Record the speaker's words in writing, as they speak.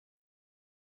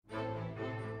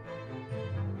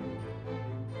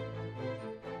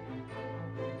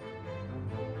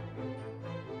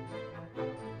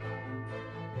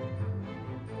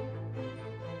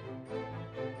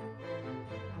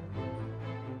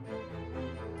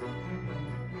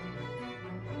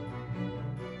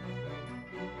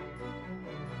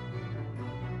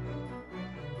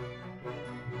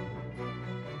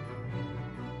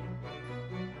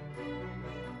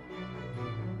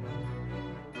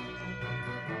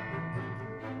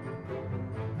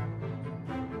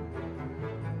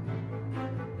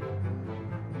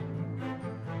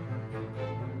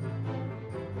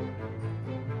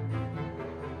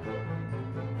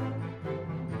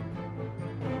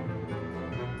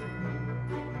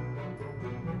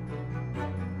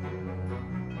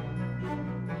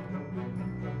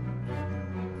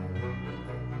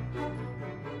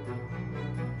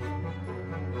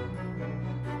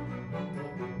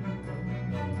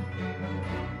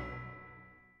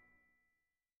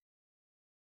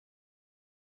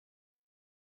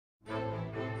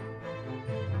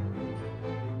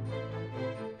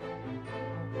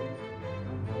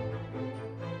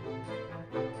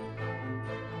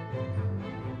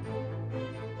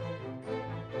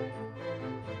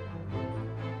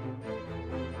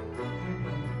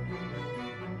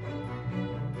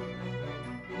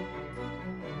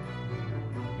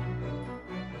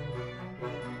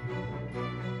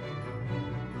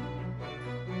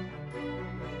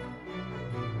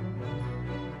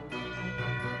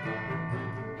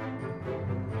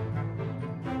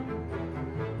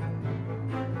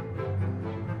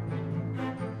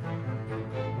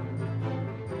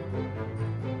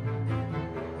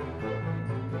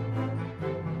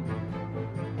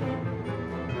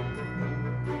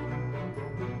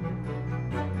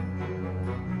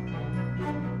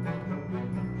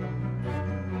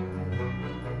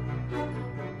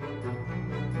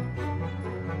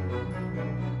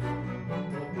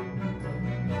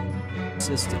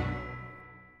system.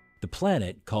 The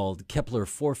planet, called Kepler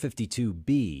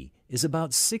 452b, is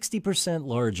about 60%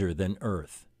 larger than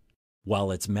Earth.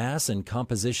 While its mass and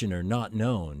composition are not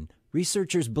known,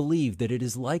 researchers believe that it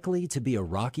is likely to be a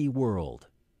rocky world.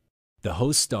 The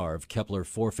host star of Kepler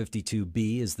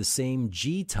 452b is the same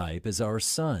G-type as our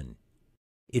Sun.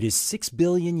 It is 6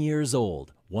 billion years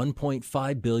old,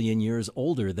 1.5 billion years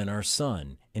older than our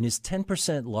Sun, and is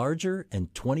 10% larger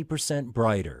and 20%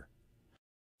 brighter.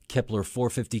 Kepler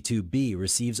 452b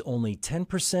receives only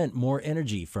 10% more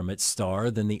energy from its star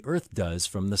than the Earth does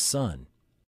from the Sun.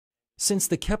 Since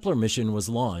the Kepler mission was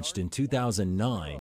launched in 2009,